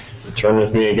Turn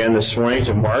with me again this morning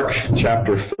to Mark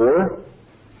chapter 4.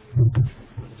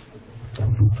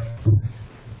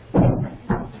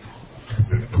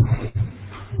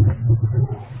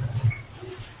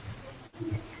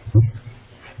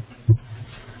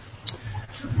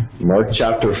 Mark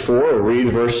chapter 4, we'll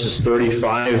read verses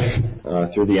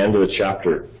 35 through the end of the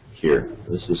chapter here.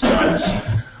 This is God's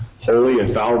holy,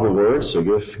 infallible word, so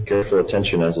give careful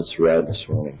attention as it's read this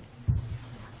morning.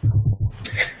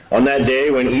 On that day,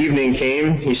 when evening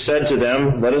came, he said to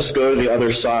them, "Let us go to the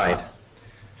other side."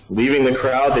 Leaving the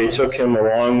crowd, they took him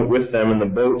along with them in the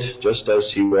boat, just as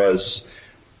he was,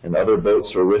 and other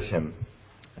boats were with him.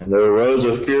 And there arose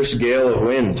a fierce gale of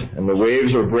wind, and the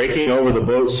waves were breaking over the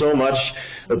boat so much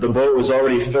that the boat was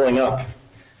already filling up.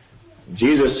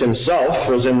 Jesus himself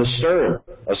was in the stern,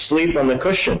 asleep on the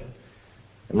cushion.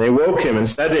 And they woke him and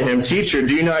said to him, "Teacher,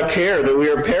 do you not care that we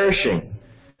are perishing?"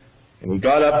 And he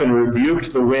got up and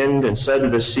rebuked the wind and said to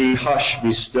the sea, "Hush,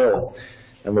 be still."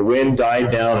 And the wind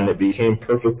died down and it became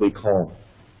perfectly calm.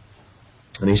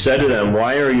 And he said to them,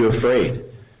 "Why are you afraid?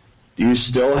 Do you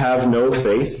still have no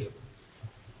faith?"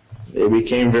 They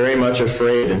became very much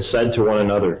afraid and said to one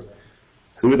another,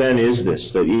 "Who then is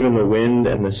this, that even the wind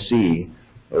and the sea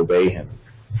obey him?"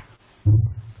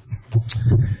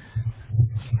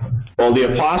 Well,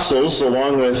 the apostles,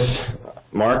 along with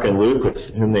Mark and Luke, with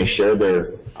whom they shared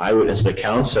their eyewitness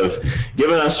accounts, have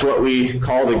given us what we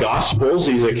call the Gospels,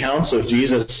 these accounts of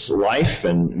Jesus' life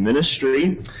and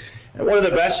ministry. And one of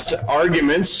the best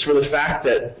arguments for the fact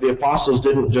that the apostles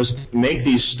didn't just make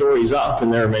these stories up,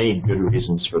 and there are many good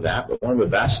reasons for that, but one of the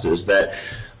best is that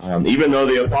even though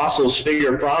the apostles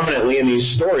figure prominently in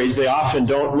these stories, they often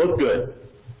don't look good.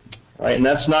 Right? And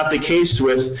that's not the case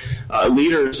with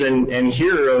leaders and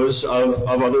heroes of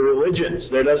other religions.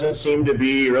 There doesn't seem to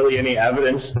be really any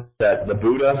evidence that the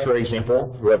Buddha, for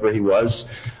example, whoever he was,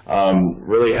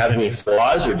 really had any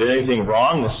flaws or did anything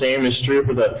wrong. The same is true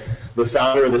for the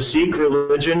founder of the Sikh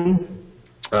religion,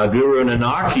 Guru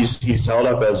Nanak. He's held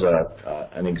up as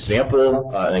an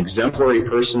example, an exemplary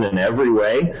person in every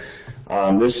way.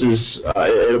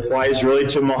 It applies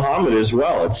really to Muhammad as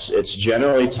well. It's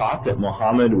generally taught that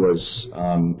Muhammad was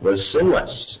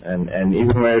sinless, and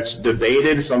even when it's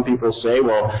debated, some people say,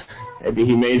 well, maybe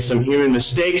he made some human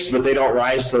mistakes, but they don't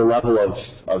rise to the level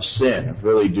of sin, of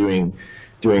really doing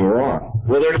wrong.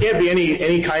 Well, there can't be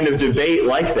any kind of debate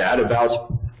like that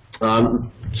about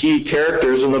key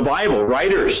characters in the Bible,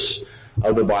 writers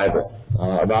of the Bible.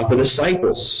 About the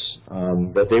disciples,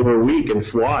 that they were weak and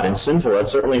flawed and sinful. That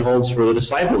certainly holds for the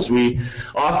disciples. We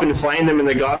often find them in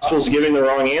the Gospels giving the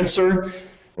wrong answer,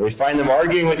 or we find them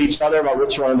arguing with each other about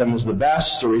which one of them is the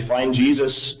best, or we find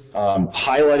Jesus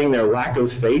highlighting their lack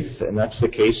of faith, and that's the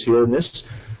case here in this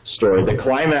story. The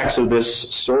climax of this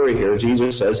story here,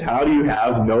 Jesus says, "How do you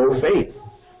have no faith?"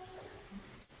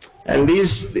 And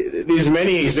these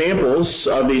many examples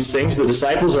of these things, the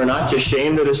disciples are not to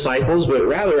shame the disciples, but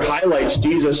rather highlights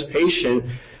Jesus' patient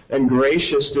and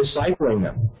gracious discipling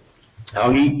them.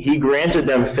 How he granted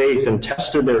them faith and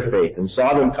tested their faith and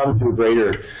saw them come to a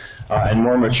greater and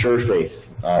more mature faith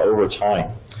over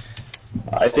time.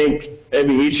 I think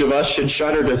maybe each of us should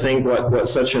shudder to think what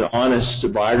such an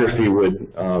honest biography would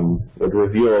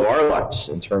reveal of our lives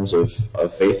in terms of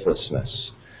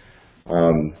faithlessness.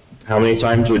 How many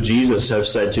times would Jesus have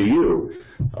said to you,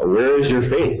 "Where is your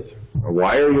faith?" Or,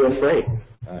 "Why are you afraid?"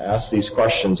 Ask these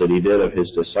questions that he did of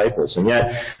his disciples. And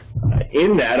yet,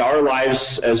 in that, our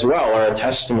lives as well are a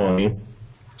testimony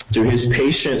to his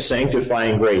patient,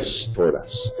 sanctifying grace toward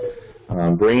us,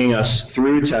 bringing us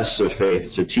through tests of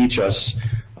faith to teach us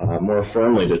more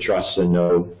firmly to trust and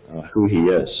know who he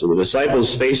is. So the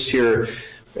disciples faced here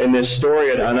in this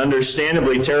story an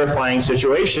understandably terrifying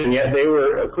situation, yet they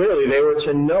were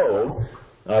to know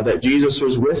that Jesus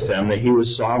was with them, that he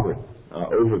was sovereign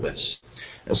over this.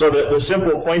 And so the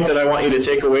simple point that I want you to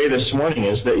take away this morning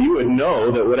is that you would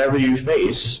know that whatever you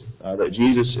face, that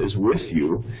Jesus is with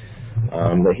you,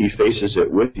 that he faces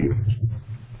it with you.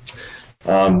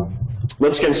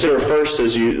 Let's consider first,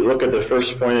 as you look at the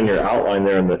first point in your outline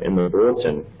there in the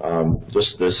bulletin,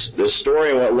 just this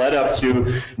story and what led up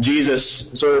to Jesus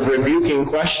sort of rebuking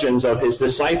questions of his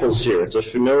disciples here. It's a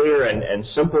familiar and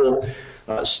simple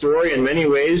story in many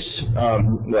ways.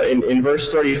 In verse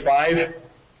 35,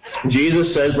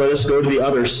 Jesus says, "Let us go to the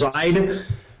other side."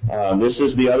 This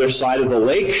is the other side of the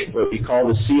lake, what we call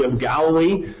the Sea of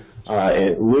Galilee.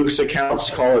 Luke's accounts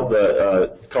call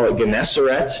it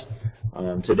Gennesaret.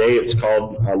 Today it's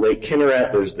called Lake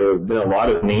Kinneret. There have been a lot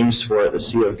of names for it. The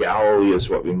Sea of Galilee is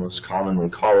what we most commonly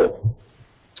call it.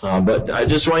 But I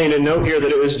just want you to note here that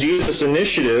it was Jesus'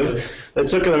 initiative that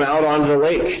took them out onto the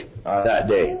lake that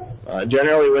day.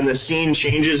 Generally, when the scene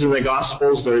changes in the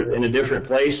Gospels, they're in a different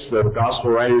place. The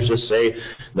Gospel writers just say,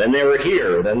 then they were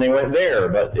here, then they went there.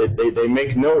 But they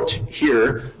make note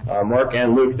here, Mark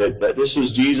and Luke, that this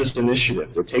is Jesus'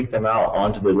 initiative to take them out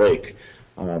onto the lake.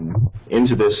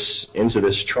 Into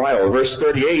this trial. Verse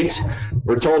 38,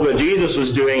 we're told what Jesus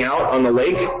was doing out on the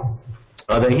lake,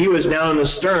 that he was down in the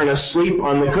stern asleep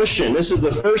on the cushion. This is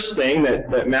the first thing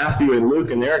that Matthew and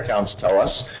Luke in their accounts tell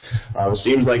us. It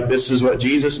seems like this is what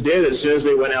Jesus did as soon as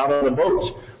they went out on the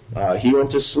boat. He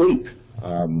went to sleep.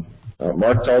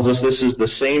 Mark tells us this is the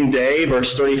same day, verse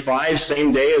 35,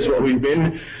 same day as what we've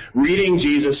been reading,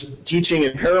 Jesus teaching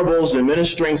in parables and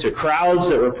ministering to crowds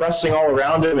that were pressing all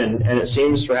around him, and it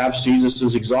seems perhaps Jesus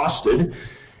is exhausted,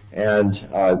 and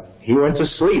he went to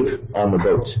sleep on the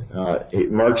boat.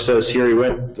 Mark says here he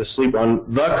went to sleep on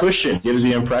the cushion. Gives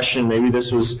the impression maybe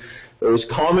it was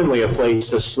commonly a place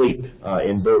to sleep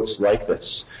in boats like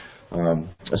this.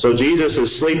 So Jesus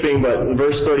is sleeping, but in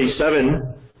verse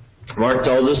 37, Mark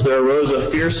tells us there arose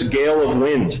a fierce gale of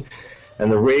wind,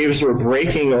 and the waves were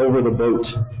breaking over the boat.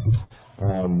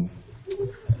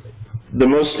 The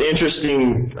most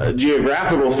interesting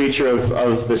geographical feature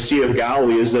of the Sea of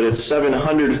Galilee is that it's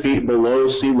 700 feet below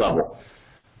sea level.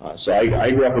 So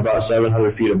I grew up about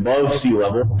 700 feet above sea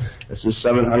level. This is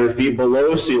 700 feet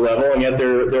below sea level, and yet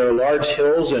there are large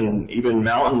hills and even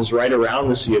mountains right around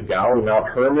the Sea of Galilee. Mount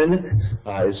Hermon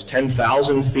is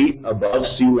 10,000 feet above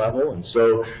sea level, and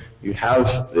so you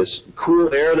have this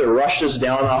cool air that rushes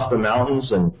down off the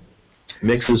mountains and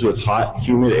mixes with hot,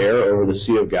 humid air over the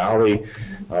Sea of Galilee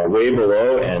way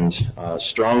below, and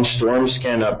strong storms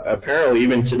can apparently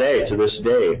even today, to this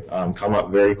day, come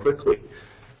up very quickly.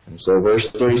 And so verse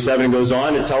 37 goes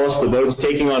on to tell us the boat's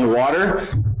taking on water.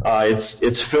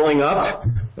 It's filling up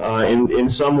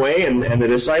in some way, and the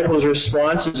disciples'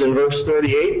 response is in verse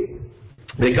 38.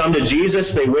 They come to Jesus,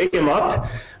 they wake him up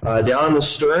down in the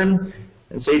stern,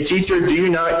 and say, "Teacher, do you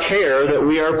not care that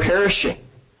we are perishing?"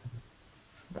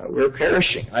 We're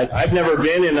perishing. I've never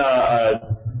been in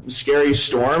a scary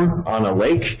storm on a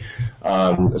lake,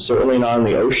 certainly not in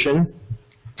the ocean,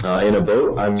 in a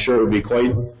boat. I'm sure it would be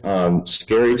quite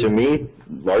scary to me,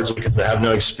 largely because I have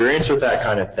no experience with that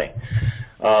kind of thing.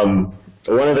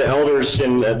 One of the elders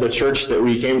in the church that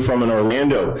we came from in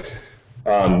Orlando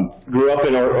grew up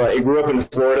in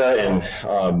Florida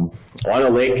and on a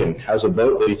lake, and has a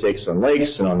boat that he takes on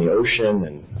lakes and on the ocean,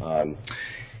 and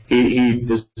he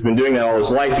has been doing that all his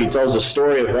life. He tells a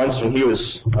story of once when he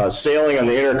was sailing on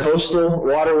the Intercoastal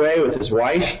Waterway with his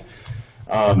wife.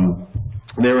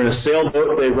 They were in a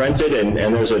sailboat they rented,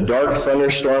 and there's a dark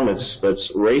thunderstorm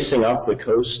that's racing up the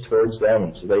coast towards them.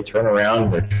 And so they turn around,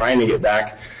 and they're trying to get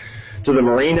back to the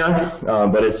marina,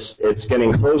 but it's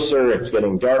getting closer, it's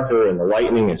getting darker, and the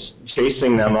lightning is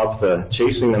chasing them up the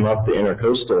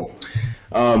Intercoastal.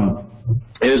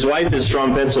 And his wife is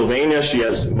from Pennsylvania. She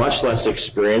has much less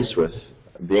experience with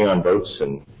being on boats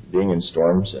and being in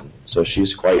storms, and so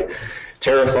she's quite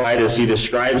terrified as he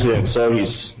describes it. And so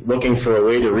he's looking for a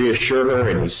way to reassure her,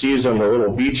 and he sees on the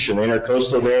little beach in the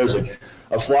Intercoastal there's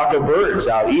a flock of birds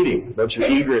out eating, a bunch of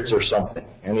egrets or something.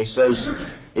 And he says,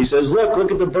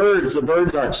 look at the birds. The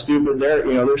birds aren't stupid.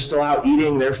 They're still out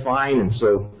eating. They're fine. And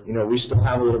so, we still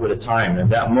have a little bit of time. And at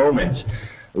that moment,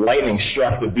 lightning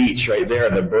struck the beach right there,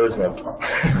 and the birds went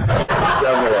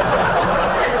several of them.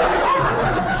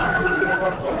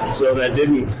 So that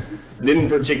didn't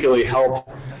particularly help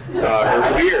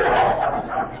her fear.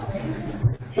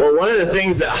 Well, one of the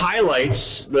things that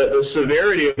highlights the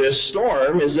severity of this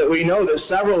storm is that we know that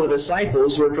several of the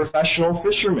disciples were professional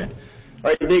fishermen.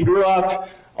 Right? They grew up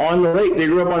on the lake. They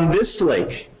grew up on this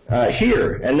lake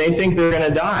here, and they think they're going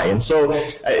to die. And so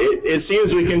it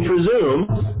seems we can presume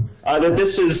that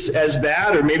this is as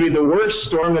bad or maybe the worst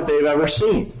storm that they've ever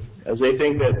seen, as they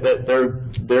think that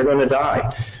they're going to die.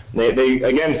 They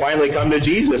again finally come to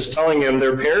Jesus telling him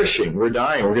they're perishing, we're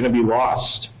dying, we're going to be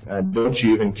lost. Don't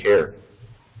you even care?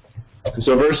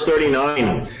 So verse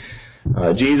 39,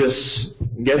 Jesus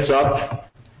gets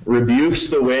up, rebukes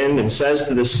the wind, and says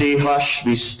to the sea, "Hush,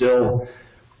 be still."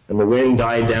 And the wind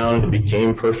died down and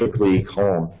became perfectly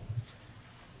calm.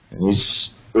 And he's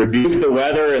rebuked the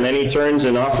weather, and then he turns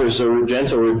and offers a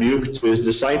gentle rebuke to his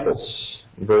disciples.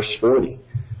 In verse 40,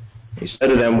 he said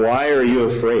to them, "Why are you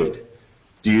afraid?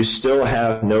 Do you still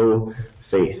have no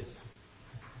faith?"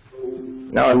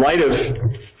 Now, in light of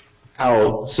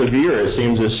how severe it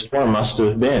seems this storm must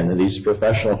have been, that these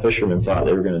professional fishermen thought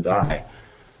they were going to die,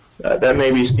 that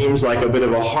maybe seems like a bit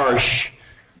of a harsh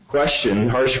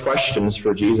questions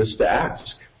for Jesus to ask.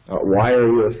 Why are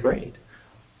you afraid?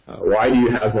 Why do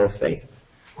you have no faith?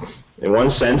 In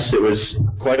one sense, it was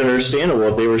quite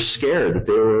understandable that they were scared, that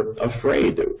they were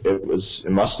afraid. It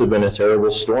must have been a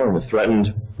terrible storm. It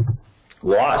threatened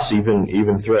loss,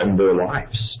 even threatened their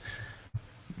lives.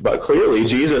 But clearly,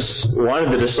 Jesus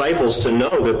wanted the disciples to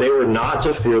know that they were not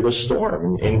to fear the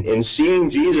storm. In seeing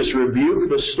Jesus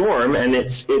rebuke the storm and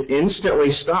it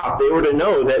instantly stopped, they were to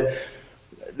know that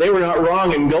they were not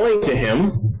wrong in going to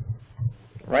him,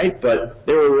 right? But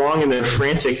they were wrong in their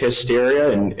frantic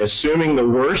hysteria and assuming the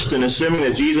worst and assuming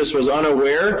that Jesus was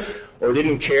unaware or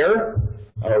didn't care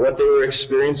what they were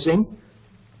experiencing.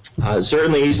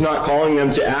 Certainly he's not calling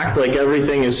them to act like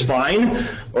everything is fine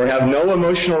or have no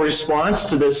emotional response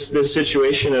to this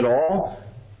situation at all,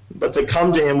 but to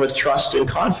come to him with trust and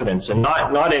confidence and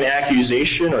not in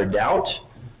accusation or doubt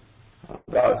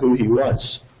about who he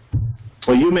was.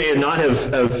 Well, you may not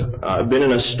have been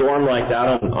in a storm like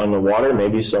that on the water.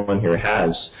 Maybe someone here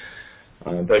has.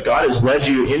 But God has led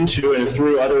you into and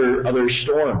through other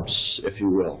storms, if you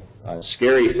will,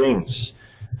 scary things.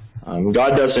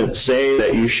 God doesn't say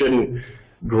that you shouldn't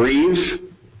grieve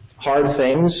hard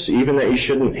things, even that you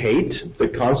shouldn't hate the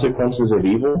consequences of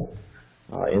evil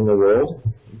in the world.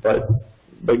 But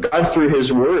God, through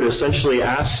his word, essentially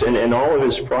asks, and all of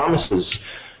his promises,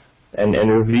 and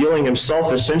revealing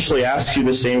himself, essentially asks you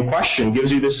the same question, gives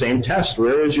you the same test.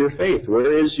 Where is your faith?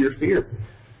 Where is your fear?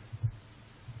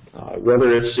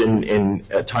 Whether it's in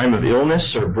a time of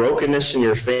illness or brokenness in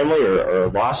your family or a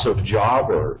loss of job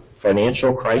or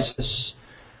financial crisis,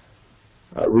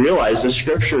 realize the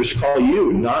Scriptures call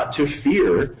you not to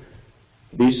fear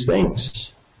these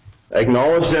things.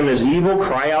 Acknowledge them as evil,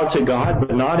 cry out to God,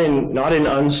 but not in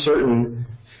uncertain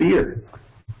fear.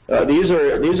 These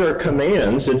are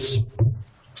commands.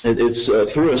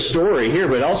 It's through a story here,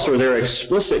 but elsewhere there are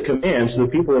explicit commands to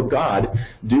the people of God.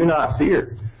 Do not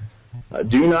fear.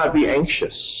 Do not be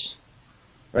anxious.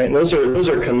 Right? And those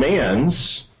are commands.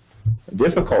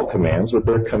 Difficult commands, but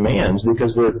they're commands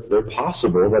because they're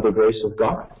possible by the grace of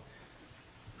God.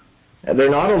 And they're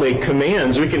not only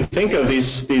commands. We can think of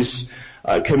these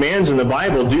commands in the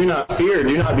Bible, do not fear,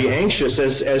 do not be anxious,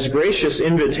 as gracious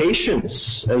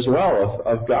invitations as well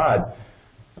of God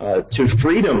to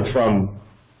freedom from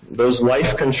those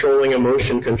life-controlling,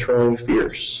 emotion-controlling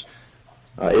fears.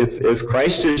 If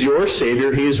Christ is your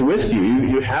Savior, he is with you.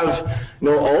 You have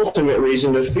no ultimate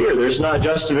reason to fear. There's not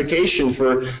justification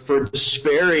for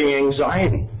despairing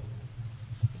anxiety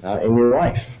in your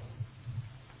life.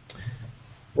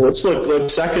 Well, let's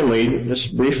look secondly,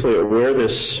 just briefly, at where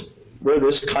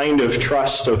this kind of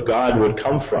trust of God would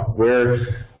come from. Where,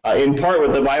 in part,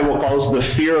 what the Bible calls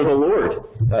the fear of the Lord,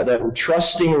 that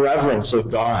trusting reverence of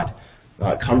God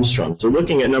comes from. So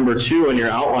looking at number 2 in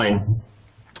your outline,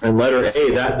 and letter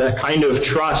A, that kind of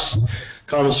trust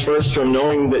comes first from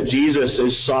knowing that Jesus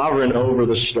is sovereign over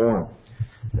the storm.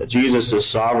 That Jesus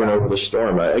is sovereign over the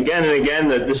storm. Again and again,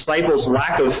 the disciples'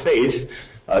 lack of faith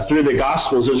through the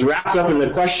Gospels is wrapped up in the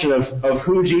question of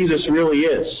who Jesus really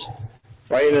is.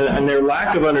 Right? And their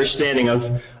lack of understanding of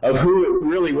who it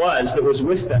really was that was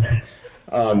with them.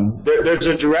 There's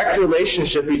a direct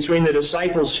relationship between the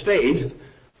disciples' faith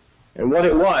and what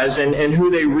it was, and who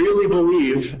they really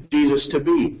believed Jesus to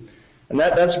be. And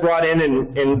that's brought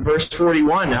in verse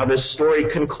 41, how this story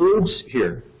concludes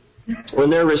here. When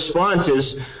their response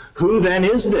is, who then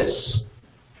is this?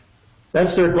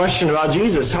 That's their question about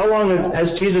Jesus. How long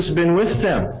has Jesus been with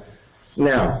them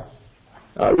now?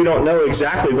 We don't know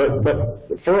exactly,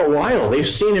 but for a while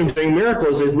they've seen him doing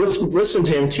miracles. They've listened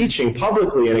to him teaching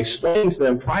publicly and explaining to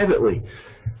them privately.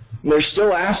 And they're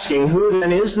still asking, who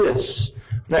then is this?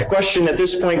 That question at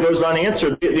this point goes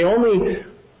unanswered. The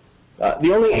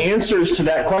only answers to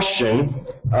that question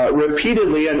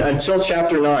repeatedly until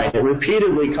chapter 9, it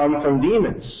repeatedly come from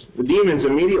demons. The demons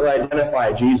immediately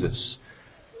identify Jesus.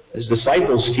 His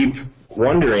disciples keep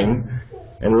wondering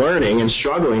and learning and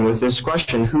struggling with this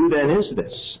question, who then is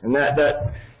this? And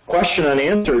that question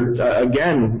unanswered,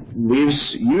 again,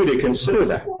 leaves you to consider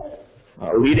that.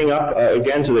 Leading up,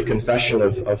 again, to the confession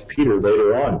of Peter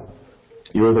later on.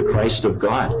 You are the Christ of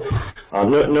God.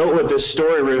 Note what this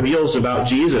story reveals about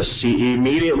Jesus. He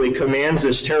immediately commands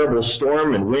this terrible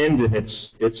storm and wind, and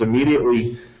it's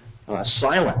immediately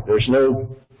silent. There's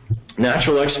no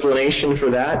natural explanation for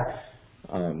that.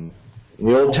 In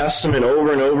the Old Testament,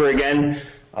 over and over again,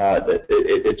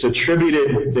 it's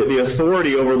attributed, the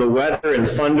authority over the weather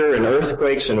and thunder and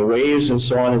earthquakes and waves and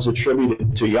so on is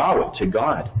attributed to Yahweh, to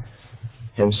God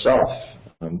himself.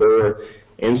 There are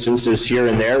instances here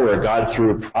and there where God,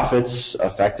 through prophets,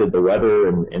 affected the weather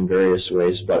in various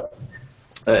ways, but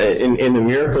in the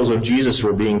miracles of Jesus,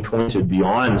 we're being pointed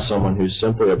beyond someone who's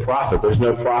simply a prophet. There's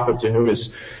no prophet to whom is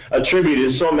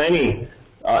attributed so many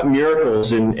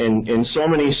miracles in so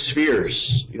many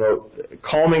spheres,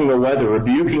 calming the weather,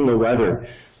 rebuking the weather,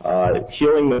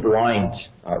 healing the blind,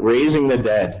 raising the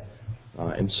dead,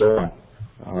 and so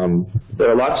on. There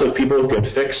are lots of people who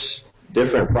can fix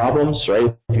different problems,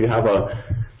 right? If you have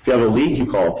a leak,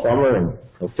 you call a plumber and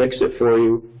he'll fix it for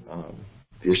you.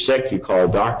 If you're sick, you call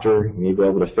a doctor and he'll be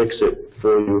able to fix it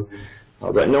for you.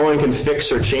 But no one can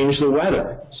fix or change the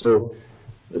weather. So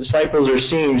the disciples are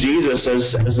seeing Jesus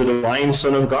as the divine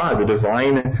Son of God, the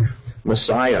divine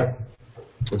Messiah.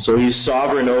 And so he's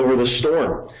sovereign over the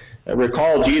storm. And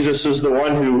recall, Jesus is the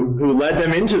one who led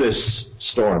them into this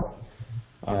storm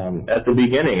at the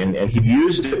beginning. And he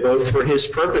used it both for his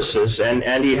purposes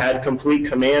and he had complete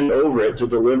command over it to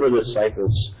deliver the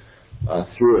disciples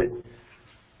through it.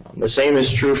 The same is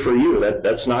true for you.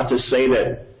 That's not to say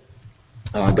that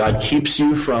God keeps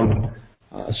you from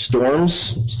storms,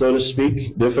 so to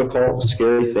speak, difficult,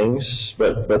 scary things,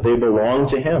 but they belong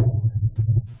to him.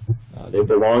 They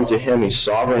belong to him. He's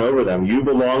sovereign over them. You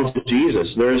belong to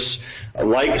Jesus. There's,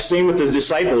 same with the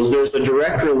disciples, there's a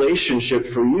direct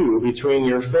relationship for you between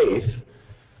your faith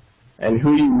and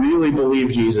who you really believe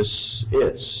Jesus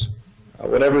is.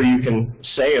 Whatever you can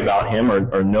say about him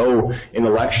or know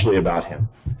intellectually about him.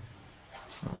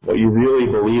 What you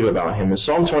really believe about him. In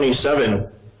Psalm 27,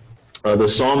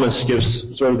 the psalmist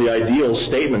gives sort of the ideal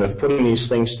statement of putting these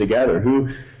things together.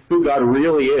 Who God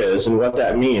really is and what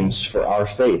that means for our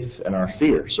faith and our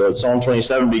fear. So Psalm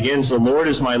 27 begins, "The Lord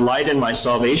is my light and my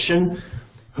salvation.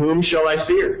 Whom shall I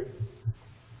fear?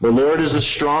 The Lord is the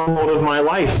stronghold of my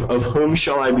life. Of whom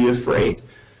shall I be afraid?"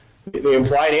 The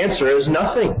implied answer is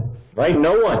nothing, right?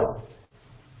 No one.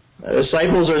 The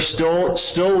disciples are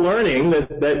still learning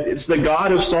that it's the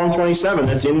God of Psalm 27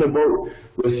 that's in the boat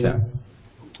with them.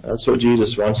 That's what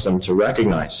Jesus wants them to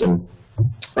recognize. And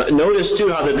notice, too,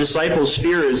 how the disciples'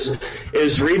 fear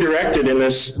is redirected in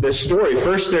this story.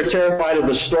 First, they're terrified of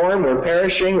the storm. We're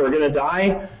perishing. We're going to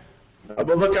die.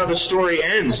 But look how the story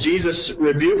ends. Jesus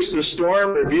rebukes the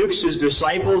storm, rebukes his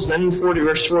disciples. Then in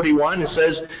verse 41, it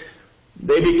says,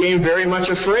 they became very much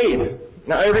afraid.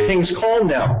 Now, everything's calm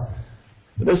now.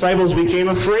 The disciples became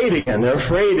afraid again. They're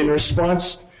afraid in response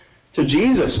to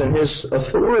Jesus and his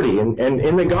authority. And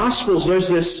in the Gospels, there's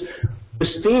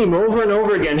this theme over and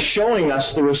over again showing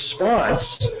us the response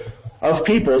of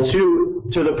people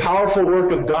to the powerful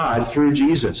work of God through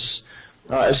Jesus,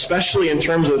 especially in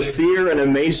terms of fear and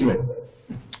amazement.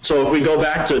 So if we go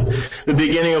back to the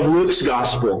beginning of Luke's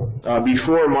Gospel,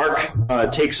 before Mark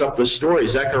takes up the story,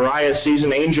 Zechariah sees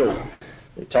an angel.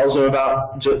 It tells him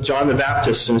about John the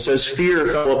Baptist and says fear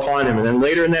fell upon him. And then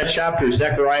later in that chapter,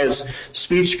 Zechariah's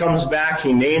speech comes back.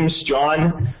 He names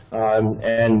John,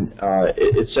 and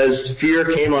it says fear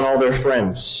came on all their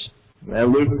friends.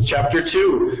 And Luke chapter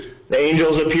 2, the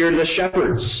angels appeared to the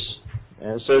shepherds.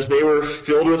 And it says they were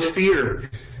filled with fear.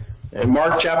 In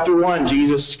Mark chapter 1,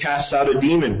 Jesus casts out a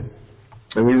demon.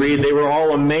 And we read they were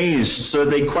all amazed, so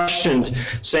they questioned,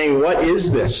 saying, "What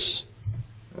is this?"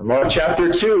 In Mark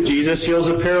chapter 2, Jesus heals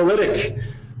a paralytic.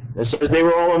 It says they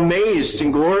were all amazed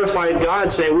and glorified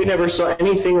God, saying, "We never saw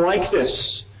anything like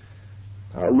this."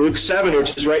 Luke 7, which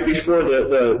is right before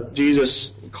the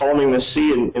Jesus calming the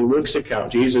sea in Luke's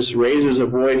account, Jesus raises a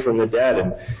boy from the dead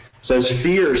and says,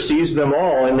 "Fear seized them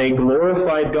all, and they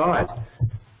glorified God,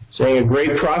 saying, a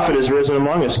great prophet has risen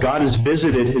among us. God has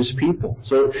visited his people."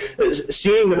 So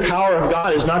seeing the power of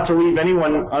God is not to leave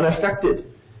anyone unaffected.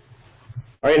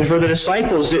 Right, and for the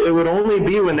disciples, it would only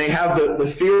be when they have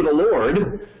the fear of the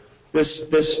Lord,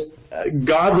 this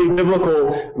godly,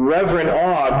 biblical, reverent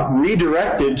awe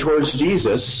redirected towards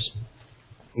Jesus,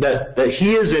 that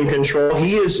he is in control,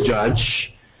 he is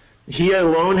judge, he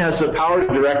alone has the power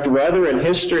to direct weather and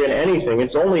history and anything.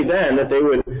 It's only then that they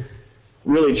would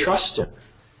really trust him.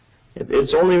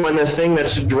 It's only when the thing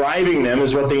that's driving them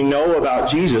is what they know about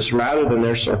Jesus rather than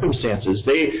their circumstances.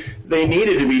 They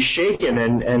needed to be shaken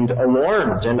and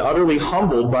alarmed and utterly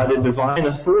humbled by the divine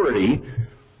authority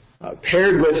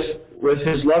paired with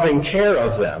his loving care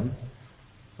of them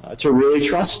to really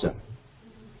trust him,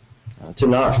 to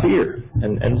not fear.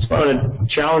 And so I want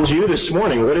to challenge you this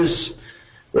morning. What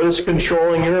is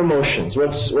controlling your emotions?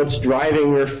 What's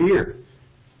driving your fear?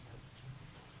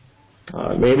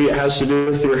 Maybe it has to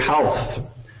do with your health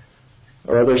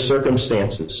or other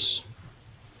circumstances.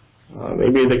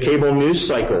 Maybe the cable news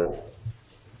cycle,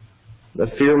 the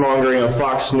fear-mongering of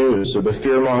Fox News or the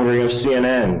fear-mongering of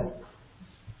CNN.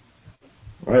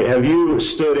 Right? Have you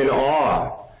stood in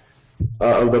awe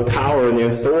of the power and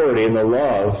the authority and the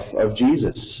love of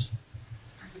Jesus?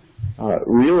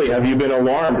 Really, have you been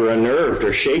alarmed or unnerved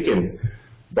or shaken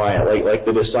by it like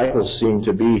the disciples seem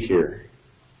to be here?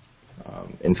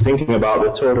 in thinking about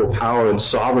the total power and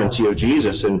sovereignty of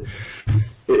Jesus. And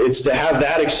it's to have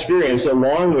that experience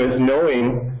along with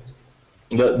knowing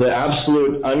the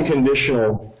absolute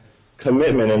unconditional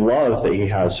commitment and love that He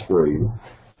has for you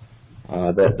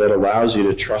that allows you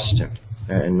to trust Him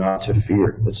and not to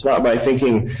fear. It's not by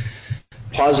thinking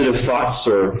positive thoughts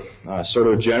or sort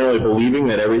of generally believing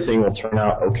that everything will turn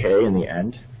out okay in the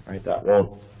end, right? That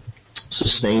won't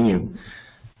sustain you.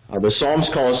 The Psalms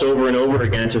call us over and over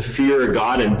again to fear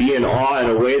God and be in awe in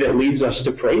a way that leads us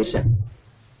to praise Him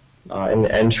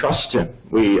and trust Him.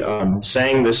 We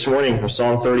sang this morning from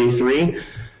Psalm 33.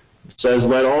 It says,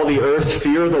 "Let all the earth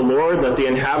fear the Lord, let the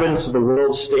inhabitants of the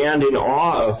world stand in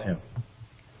awe of Him."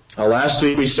 Last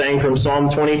week we sang from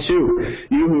Psalm 22,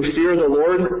 "You who fear the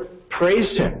Lord,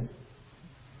 praise Him."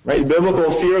 Right?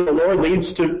 Biblical fear of the Lord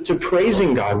leads to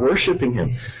praising God, worshiping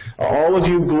Him. All of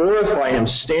you glorify Him,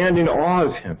 stand in awe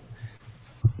of Him.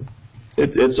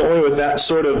 It's only with that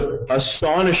sort of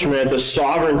astonishment, the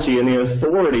sovereignty and the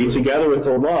authority, together with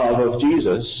the love of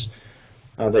Jesus,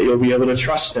 that you'll be able to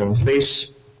trust Him, face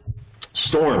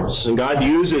storms. And God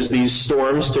uses these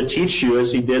storms to teach you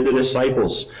as He did the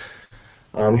disciples.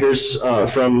 Here's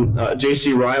from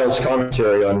J.C. Ryle's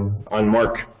commentary on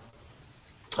Mark.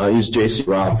 I'll use J.C.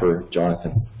 Ryle for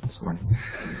Jonathan this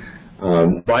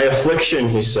morning. By affliction,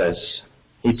 he says,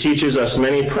 He teaches us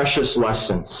many precious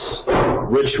lessons,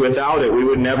 which without it we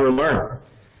would never learn.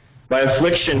 By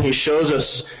affliction, He shows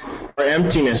us our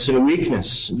emptiness and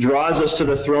weakness, draws us to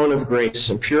the throne of grace,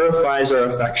 and purifies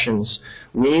our affections,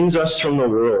 weans us from the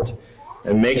world,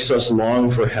 and makes us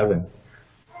long for heaven.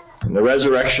 In the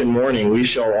resurrection morning, we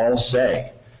shall all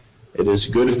say, "It is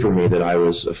good for me that I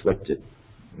was afflicted."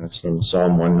 That's from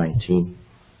Psalm 119.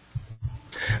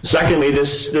 Secondly,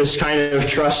 this kind of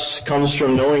trust comes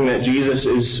from knowing that Jesus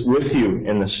is with you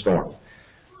in the storm.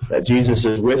 That Jesus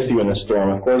is with you in the storm.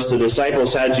 Of course, the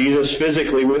disciples had Jesus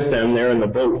physically with them there in the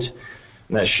boat.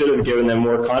 And that should have given them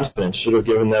more confidence, should have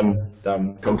given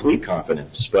them complete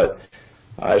confidence. But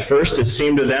at first it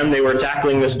seemed to them they were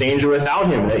tackling this danger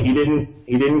without Him, that He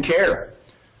didn't care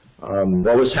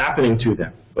what was happening to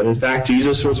them. But in fact,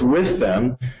 Jesus was with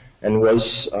them and was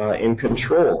in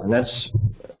control. And that's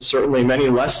certainly many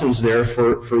lessons there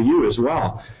for you as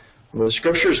well. The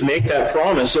Scriptures make that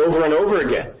promise over and over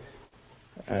again.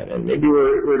 And maybe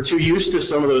we're too used to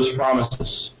some of those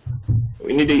promises.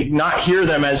 We need to not hear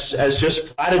them as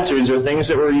just platitudes or things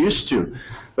that we're used to.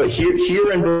 But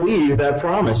hear and believe that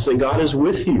promise that God is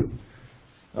with you.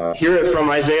 Hear it from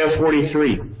Isaiah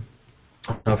 43,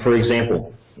 for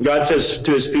example. God says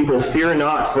to His people, "Fear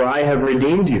not, for I have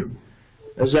redeemed you."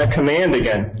 There's that command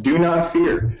again. Do not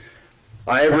fear.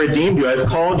 I have redeemed you. I have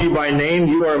called you by name.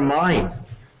 You are mine.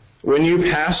 When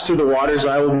you pass through the waters,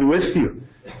 I will be with you.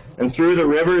 And through the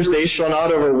rivers, they shall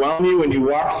not overwhelm you. When you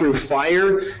walk through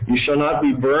fire, you shall not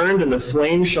be burned, and the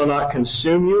flame shall not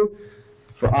consume you.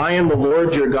 For I am the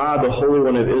Lord your God, the Holy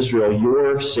One of Israel,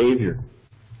 your Savior.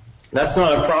 That's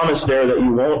not a promise there that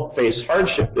you won't face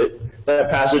hardship. That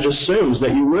passage assumes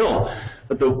that you will.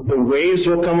 But the waves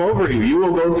will come over you. You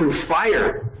will go through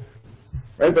fire.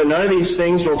 Right? But none of these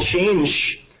things will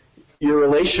change your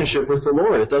relationship with the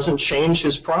Lord. It doesn't change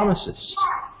His promises.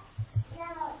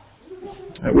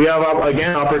 We have,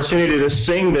 again, opportunity to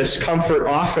sing this comfort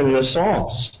often in the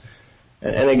Psalms.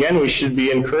 And again, we should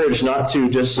be encouraged not to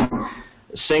just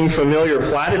sing familiar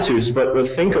platitudes, but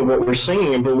think of what we're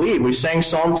singing and believe. We sang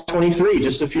Psalm 23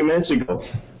 just a few minutes ago.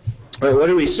 Right, what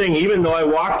do we sing? Even though I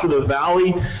walk through the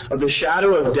valley of the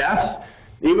shadow of death,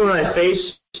 even when I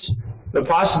face the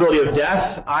possibility of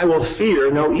death, I will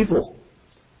fear no evil.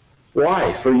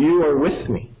 Why? For you are with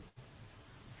me.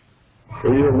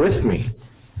 For you are with me.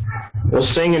 We'll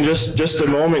sing in just a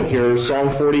moment here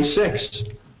Psalm 46,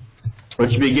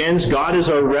 which begins, "God is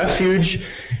our refuge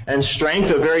and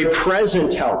strength, a very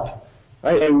present help."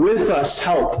 Right? And with us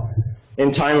help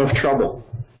in time of trouble.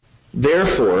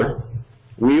 Therefore,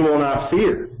 we will not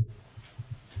fear.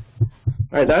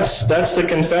 All right, that's the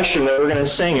confession that we're going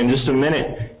to sing in just a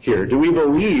minute here. Do we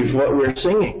believe what we're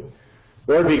singing?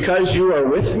 Lord, because you are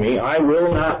with me, I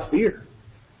will not fear.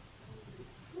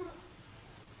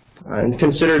 And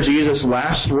consider Jesus'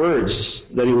 last words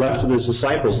that He left with His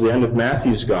disciples at the end of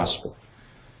Matthew's Gospel.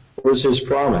 What was His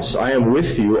promise? I am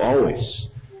with you always,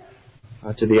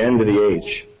 to the end of the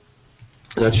age.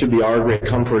 That should be our great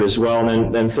comfort as well.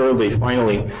 And then thirdly,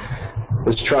 finally,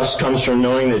 this trust comes from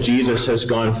knowing that Jesus has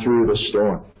gone through the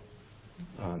storm.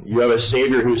 You have a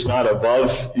Savior who's not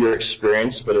above your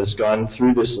experience, but has gone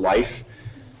through this life.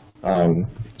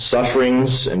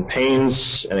 Sufferings and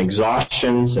pains and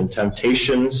exhaustions and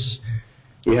temptations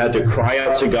He had to cry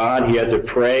out to God. He had to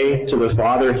pray to the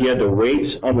Father. He had to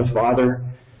wait on the Father.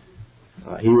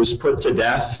 He was put to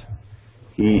death.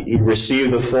 He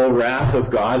received the full wrath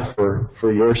of God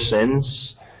for your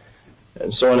sins.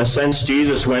 And so in a sense,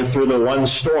 Jesus went through the one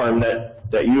storm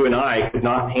that you and I could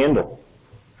not handle.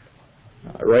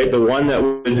 Right? The one that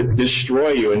would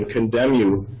destroy you and condemn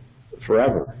you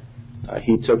forever.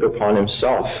 He took upon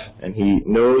himself, and he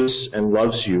knows and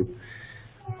loves you.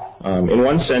 In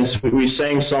one sense, we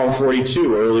sang Psalm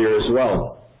 42 earlier as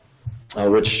well,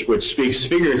 which speaks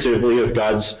figuratively of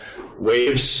God's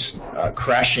waves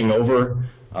crashing over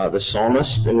the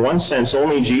psalmist. In one sense,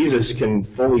 only Jesus can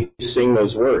fully sing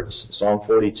those words. Psalm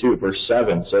 42, verse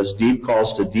 7 says, "Deep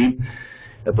calls to deep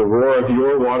at the roar of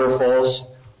your waterfalls.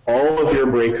 All of your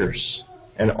breakers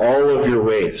and all of your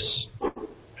waves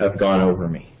have gone over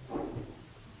me."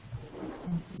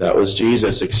 That was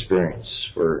Jesus'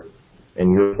 experience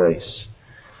in your place.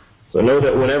 So know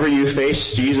that whenever you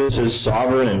face, Jesus is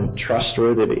sovereign and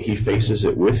trustworthy that he faces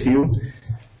it with you,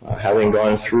 having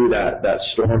gone through that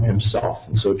storm himself.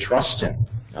 And so trust him.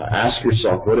 Ask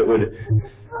yourself what it would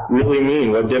really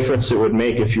mean, what difference it would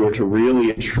make if you were to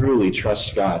really and truly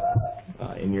trust God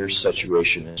in your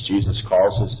situation, as Jesus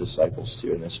calls his disciples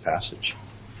to in this passage.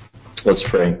 Let's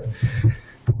pray.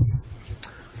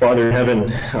 Father in heaven,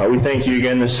 we thank you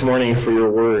again this morning for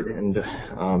your word, and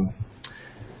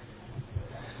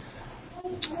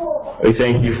we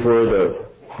thank you for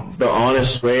the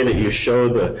honest way that you show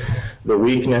the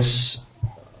weakness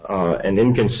and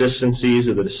inconsistencies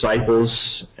of the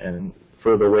disciples, and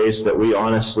for the ways that we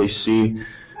honestly see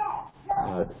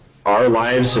our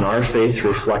lives and our faith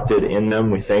reflected in them.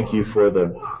 We thank you for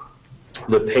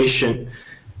the patient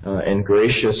and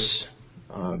gracious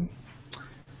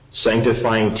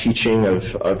sanctifying teaching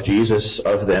of Jesus,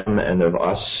 of them, and of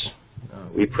us.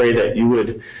 We pray that you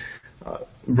would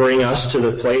bring us to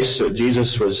the place that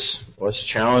Jesus was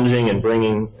challenging and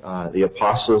bringing the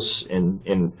apostles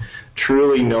in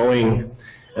truly knowing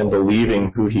and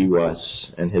believing who he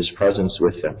was and his presence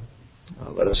with them.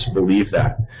 Let us believe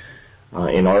that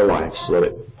in our lives. Let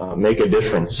it make a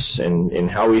difference in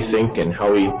how we think and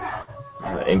how we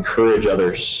encourage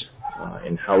others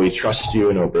and how we trust you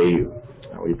and obey you.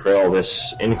 We pray all this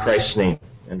in Christ's name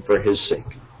and for his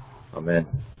sake. Amen.